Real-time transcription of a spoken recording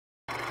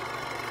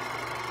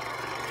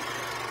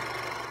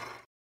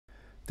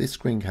This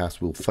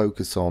screencast will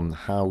focus on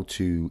how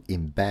to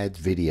embed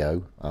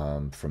video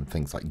from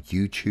things like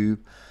YouTube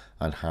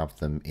and have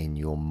them in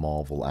your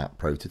Marvel app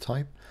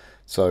prototype.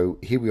 So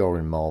here we are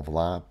in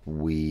Marvel app.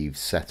 We've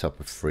set up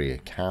a free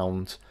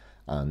account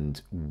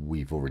and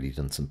we've already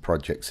done some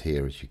projects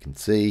here, as you can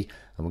see,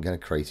 and we're going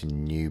to create a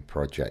new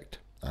project.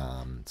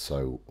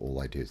 So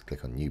all I do is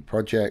click on new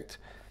project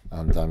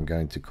and I'm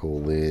going to call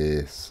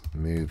this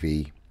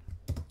movie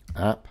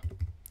app.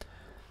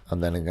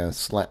 And then I'm going to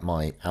select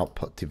my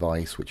output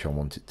device, which I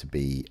want it to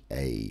be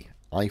a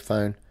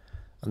iPhone,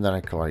 and then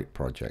I create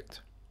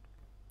project.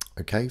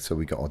 Okay, so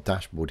we got our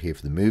dashboard here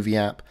for the movie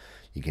app.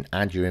 You can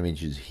add your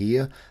images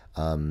here.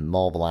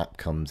 Marvel app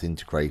comes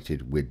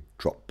integrated with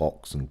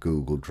Dropbox and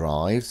Google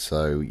Drive,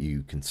 so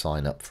you can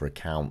sign up for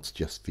accounts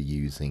just for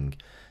using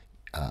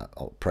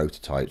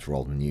prototypes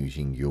rather than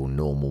using your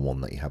normal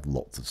one that you have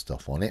lots of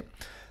stuff on it.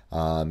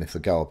 If I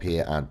go up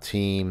here, add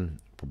team,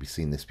 probably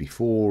seen this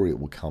before, it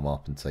will come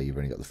up and say you've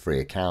only got the free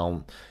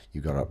account,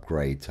 you've got to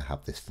upgrade to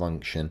have this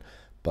function.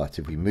 But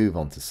if we move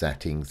on to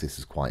settings, this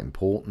is quite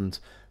important.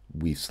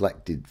 We've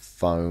selected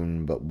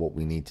phone, but what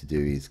we need to do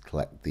is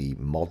collect the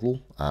model,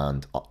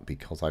 and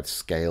because I've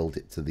scaled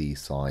it to these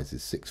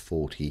sizes,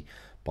 640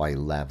 by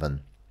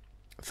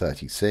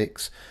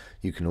 1136,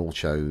 you can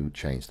also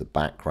change the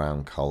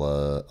background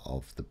color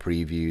of the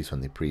previews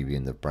when they preview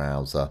in the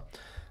browser.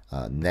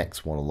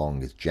 Next one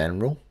along is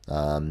general.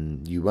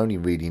 You only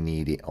really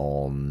need it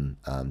on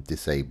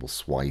disable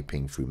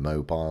swiping through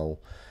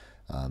mobile.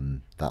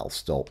 That'll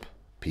stop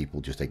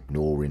people just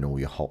ignoring all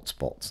your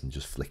hotspots and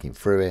just flicking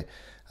through it.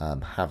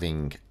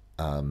 Having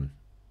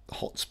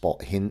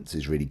hotspot hints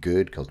is really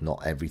good because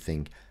not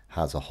everything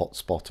has a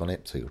hotspot on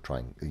it. So you'll try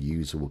and the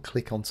user will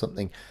click on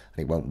something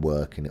and it won't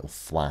work and it'll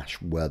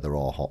flash where there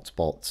are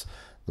hotspots.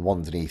 The one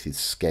underneath is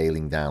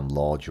scaling down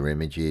larger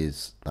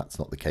images. That's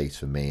not the case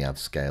for me. I've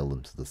scaled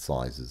them to the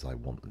sizes I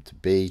want them to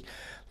be.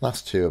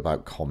 Last two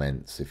about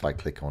comments. If I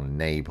click on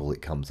enable,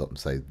 it comes up and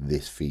says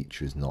this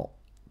feature is not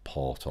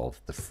part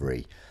of the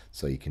free.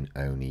 So you can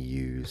only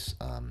use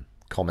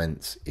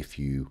comments if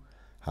you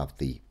have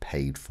the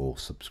paid for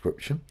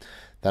subscription.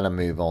 Then I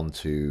move on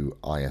to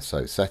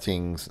ISO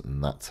settings,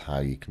 and that's how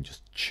you can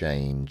just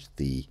change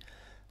the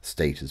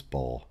status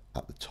bar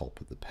at the top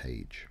of the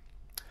page.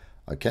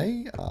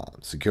 Okay,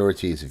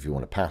 security is if you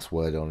want a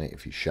password on it,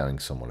 if you're showing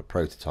someone a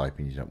prototype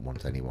and you don't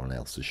want anyone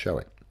else to show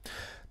it.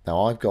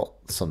 Now I've got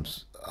some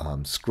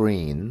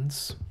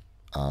screens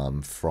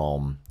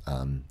from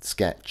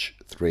Sketch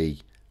 3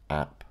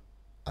 app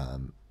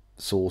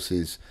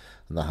sources,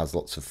 and that has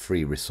lots of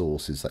free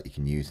resources that you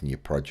can use in your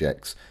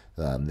projects.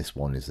 This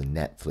one is a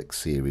Netflix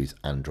series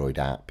Android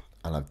app,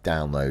 and I've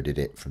downloaded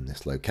it from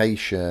this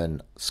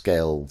location,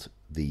 scaled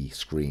the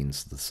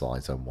screens to the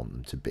size I want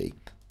them to be.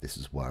 This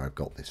is where I've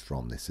got this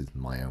from. This is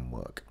my own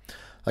work.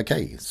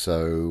 Okay,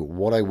 so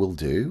what I will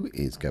do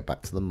is go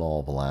back to the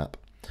Marvel app.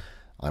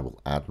 I will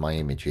add my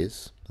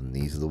images, and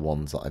these are the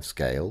ones that I've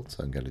scaled.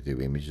 So I'm going to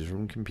do images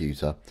from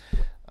computer,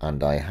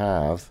 and I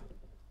have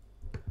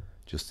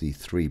just the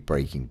 3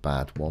 Breaking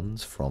Bad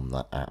ones from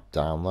that app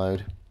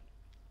download.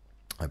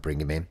 I bring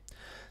them in.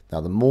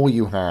 Now, the more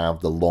you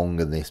have, the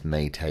longer this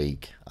may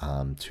take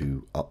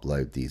to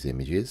upload these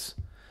images.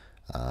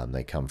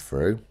 They come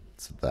through,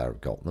 so there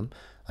I've got them.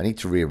 I need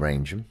to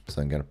rearrange them,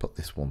 so I'm going to put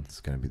this one,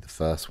 it's going to be the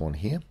first one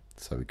here.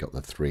 So we've got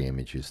the 3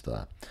 images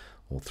there,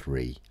 or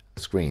 3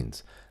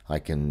 screens. I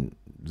can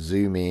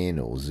zoom in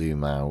or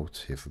zoom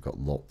out if I've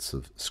got lots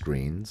of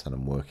screens and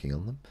I'm working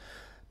on them.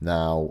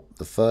 Now,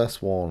 the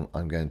first one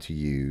I'm going to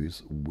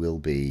use will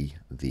be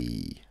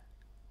the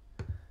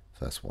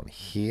first one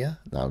here.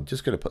 Now, I'm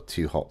just going to put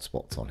 2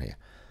 hotspots on here.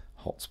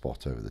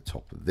 Hotspot over the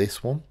top of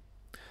this one.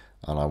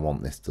 And I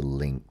want this to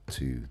link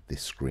to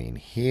this screen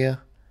here.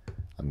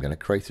 I'm going to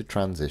create a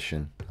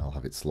transition. I'll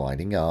have it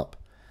sliding up.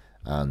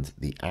 And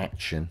the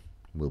action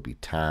will be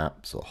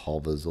taps or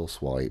hovers or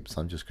swipes.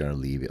 I'm just going to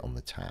leave it on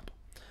the tap.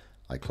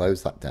 I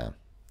close that down.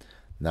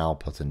 Now I'll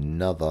put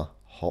another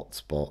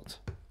hotspot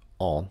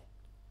on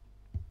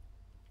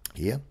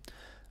here,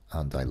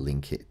 and I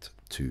link it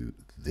to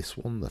this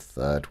one, the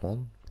third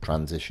one.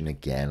 Transition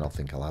again, I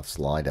think I'll have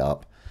slide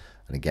up,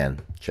 and again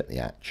check the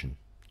action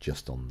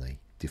just on the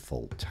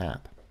default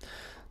tab.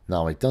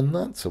 Now I've done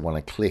that, so when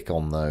I click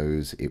on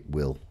those it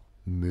will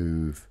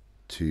move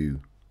to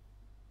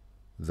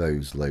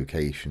those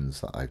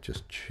locations that I've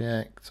just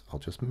checked. I'll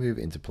just move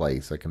it into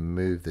place. I can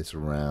move this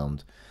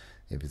around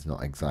if it's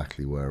not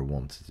exactly where I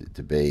wanted it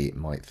to be. It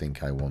might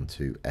think I want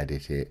to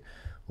edit it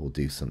or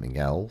do something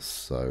else.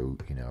 So,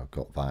 you know, I've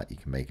got that. You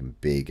can make them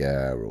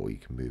bigger, or you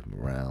can move them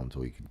around,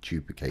 or you can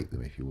duplicate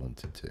them if you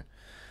wanted to.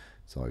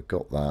 So I've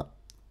got that,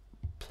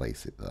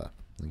 place it there.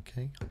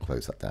 Okay, I'll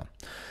close that down.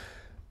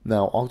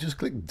 Now I'll just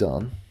click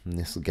done, and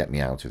this will get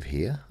me out of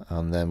here.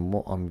 And then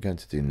what I'm going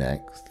to do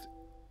next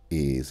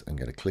is I'm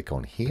going to click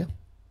on here.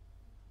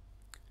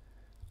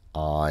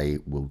 I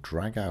will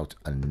drag out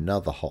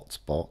another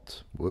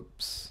hotspot.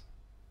 Whoops,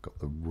 got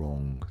the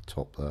wrong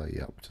top there.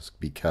 Yep, just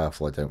be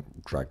careful I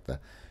don't drag the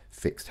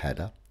fixed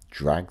header.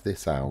 Drag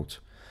this out,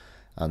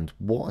 And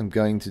what I'm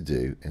going to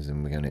do is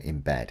I'm going to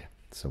embed.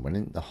 So when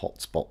the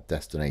hotspot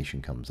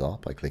destination comes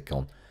up, I click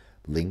on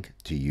link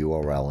to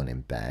URL and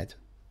embed.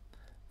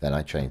 Then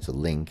I change the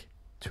link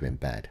to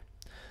embed.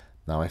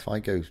 Now if I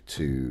go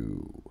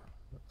to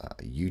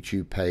a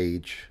YouTube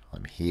page,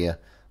 I'm here,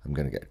 I'm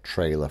going to get a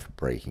trailer for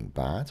Breaking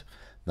Bad.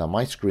 Now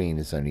my screen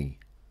is only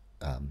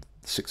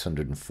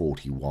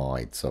 640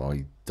 wide, so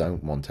I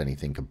don't want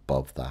anything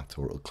above that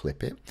or it'll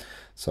clip it.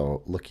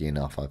 So lucky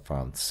enough, I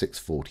found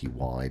 640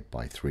 wide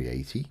by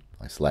 380.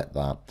 I select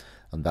that,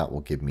 and that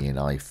will give me an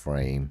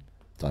iframe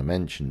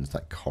dimensions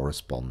that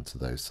correspond to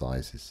those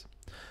sizes.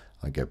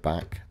 I go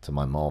back to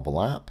my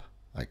Marvel app,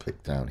 I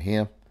click down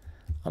here,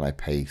 and I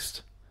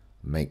paste,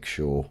 make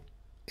sure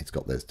it's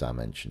got those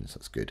dimensions.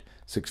 That's good,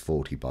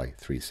 640 by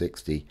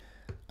 360,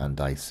 and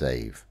I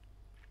save.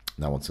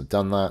 Now once I've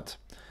done that,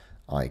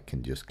 I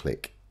can just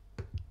click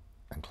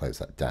and close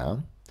that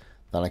down.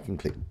 Then I can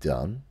click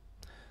done.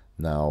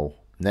 Now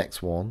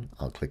next one,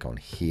 I'll click on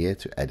here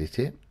to edit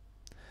it,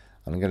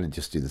 and I'm going to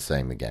just do the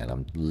same again.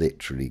 I'm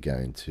literally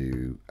going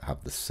to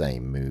have the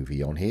same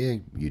movie on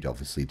here. You'd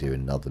obviously do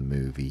another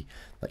movie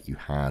that you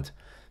had.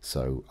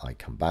 So I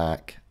come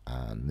back,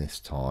 and this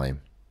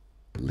time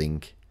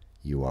link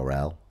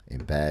URL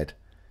embed,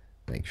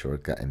 make sure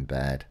it got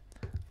embed,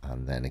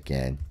 and then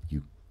again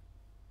you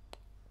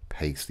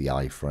paste the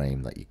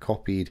iframe that you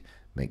copied,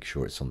 make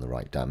sure it's on the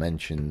right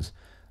dimensions,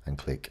 and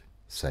click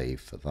save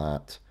for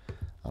that,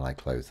 and I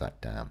close that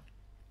down.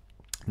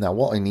 Now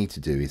what I need to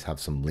do is have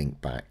some link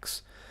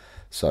backs.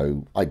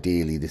 So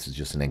ideally this is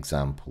just an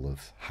example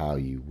of how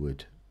you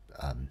would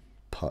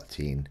put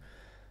in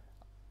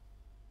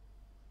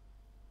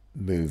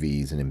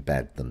movies and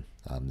embed them.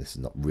 This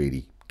is not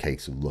really a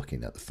case of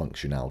looking at the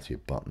functionality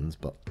of buttons,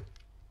 but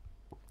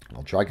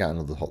I'll drag out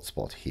another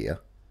hotspot here,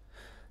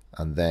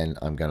 and then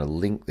I'm going to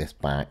link this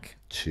back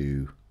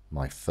to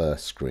my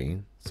first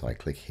screen. So I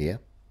click here,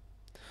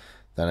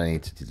 then I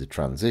need to do the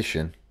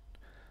transition,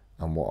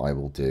 and what I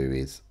will do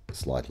is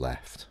slide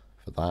left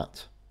for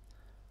that.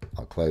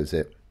 I'll close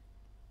it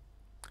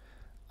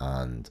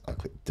and I'll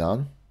click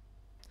done.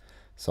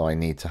 So I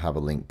need to have a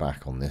link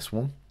back on this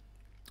one,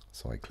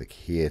 so I click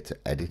here to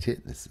edit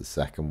it. This is the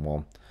second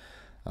one,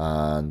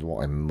 and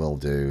what I will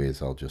do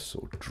is I'll just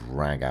sort of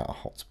drag out a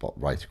hotspot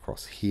right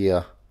across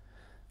here,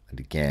 and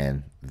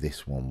again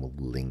this one will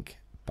link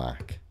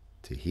back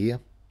to here.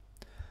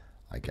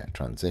 I get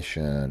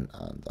transition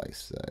and I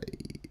say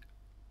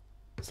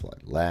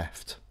slide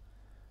left,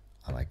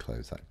 and I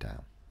close that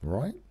down.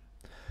 Right,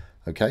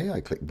 okay,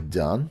 I click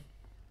done.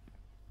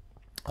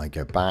 I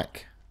go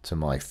back to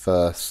my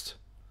first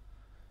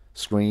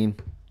screen,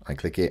 I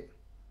click it,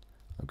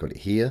 I've got it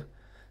here.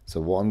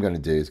 So what I'm going to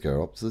do is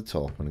go up to the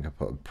top and I'm going to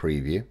put a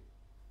preview,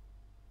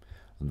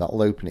 and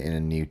that'll open it in a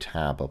new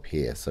tab up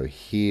here. So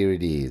here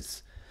it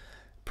is,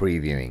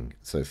 previewing.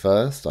 So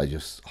first I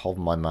just hover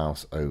my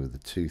mouse over the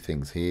two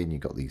things here, and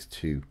you've got these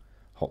two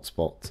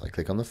hotspots. I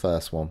click on the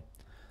first one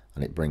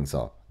and it brings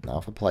up. Now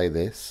if I play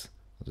this,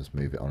 I'll just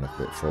move it on a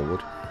bit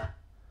forward.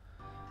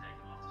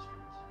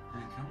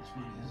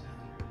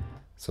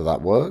 So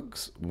that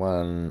works.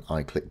 When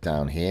I click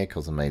down here,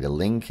 because I made a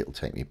link, it'll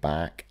take me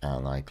back,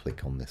 and I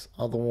click on this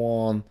other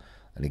one,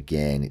 and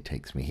again it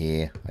takes me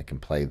here. I can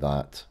play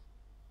that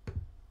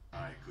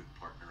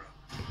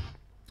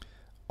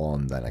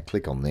on, then I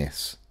click on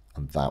this,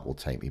 and that will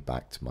take me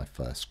back to my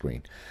first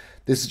screen.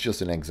 This is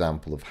just an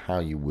example of how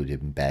you would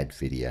embed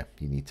video.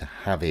 You need to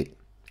have it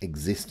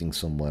existing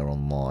somewhere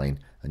online,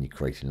 and you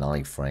create an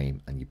iframe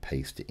and you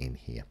paste it in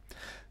here.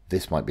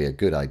 This might be a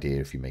good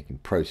idea if you're making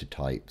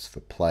prototypes for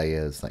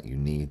players that you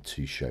need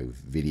to show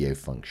video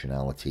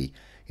functionality.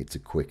 It's a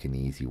quick and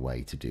easy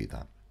way to do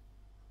that.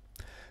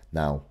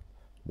 Now,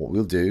 what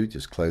we'll do,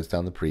 just close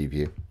down the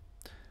preview.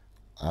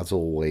 As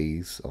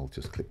always, I'll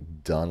just click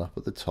done up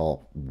at the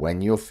top.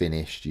 When you're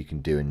finished, you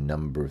can do a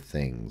number of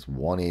things.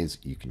 One is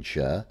you can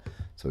share,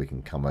 so we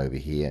can come over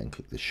here and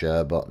click the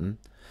share button.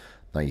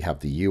 Now you have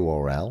the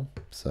URL,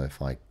 so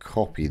if I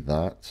copy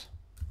that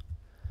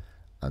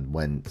and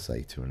went,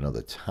 say, to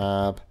another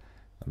tab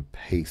and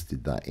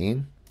pasted that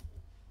in,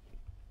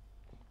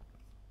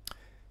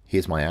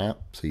 here's my app.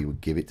 So you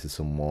would give it to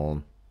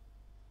someone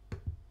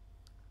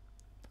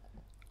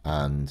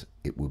and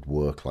it would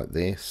work like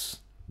this.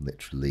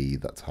 Literally,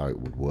 that's how it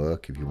would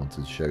work if you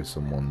wanted to show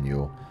someone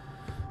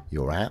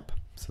your app.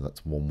 So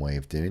that's one way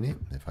of doing it.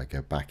 If I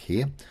go back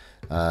here,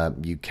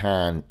 you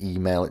can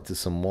email it to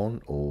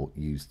someone or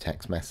use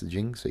text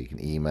messaging. So you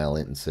can email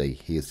it and say,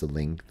 here's the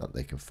link that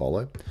they can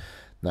follow.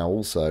 Now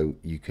also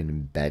you can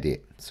embed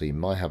it. So you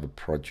might have a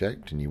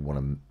project and you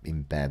want to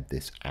embed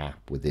this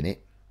app within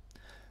it.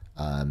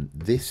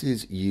 This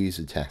is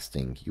user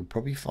testing. You'll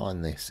probably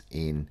find this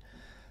in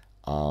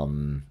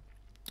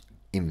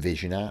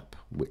Vision app,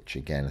 which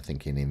again, I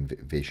think in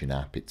Vision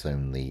app it's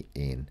only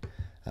in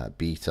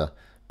beta,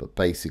 but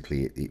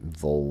basically it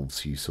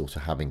involves you sort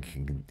of having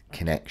a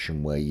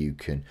connection where you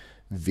can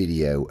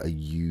video a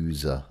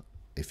user,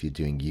 if you're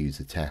doing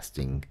user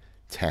testing,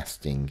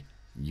 testing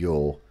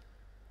your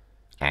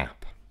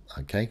app.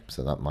 Okay,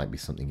 so that might be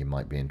something you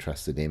might be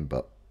interested in,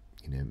 but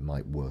it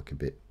might work a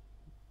bit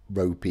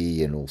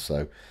ropey, and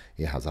also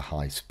it has a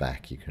high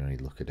spec. You can only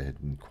look at it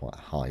in quite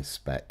high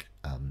spec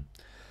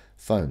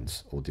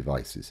phones or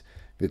devices.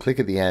 If you click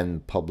at the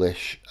end,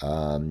 publish,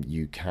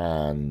 you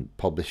can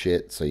publish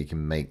it, so you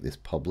can make this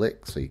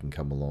public, so you can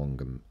come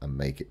along and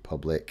make it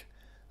public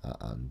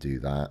and do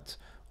that,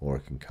 or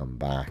it can come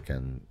back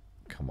and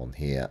come on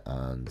here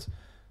and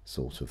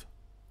sort of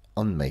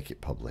unmake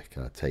it public,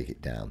 take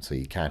it down, so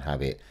you can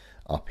have it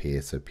up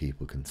here so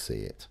people can see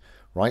it.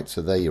 Right,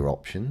 so they're your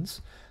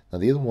options. Now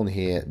the other one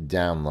here,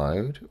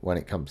 download. When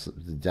it comes to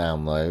the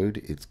download,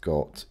 it's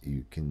got,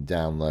 you can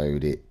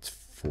download it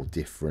for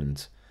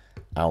different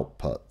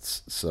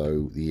outputs.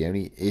 So the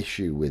only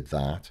issue with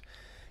that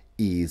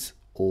is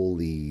all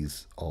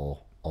these are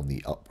on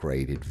the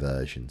upgraded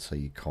version, so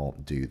you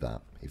can't do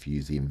that. If you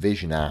use the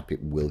Envision app,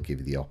 it will give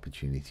you the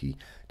opportunity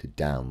to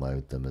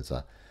download them as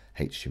a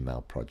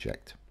HTML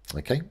project.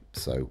 Okay,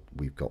 so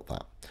we've got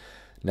that.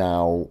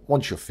 Now,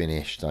 once you're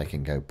finished, I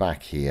can go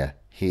back here.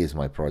 Here's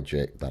my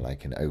project that I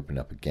can open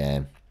up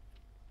again,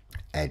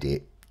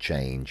 edit,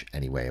 change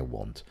any way I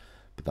want.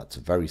 But that's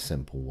a very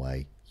simple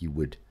way you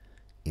would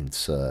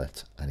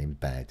insert and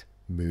embed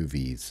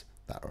movies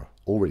that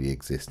already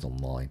exist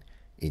online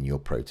in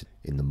your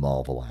in the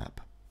Marvel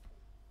app.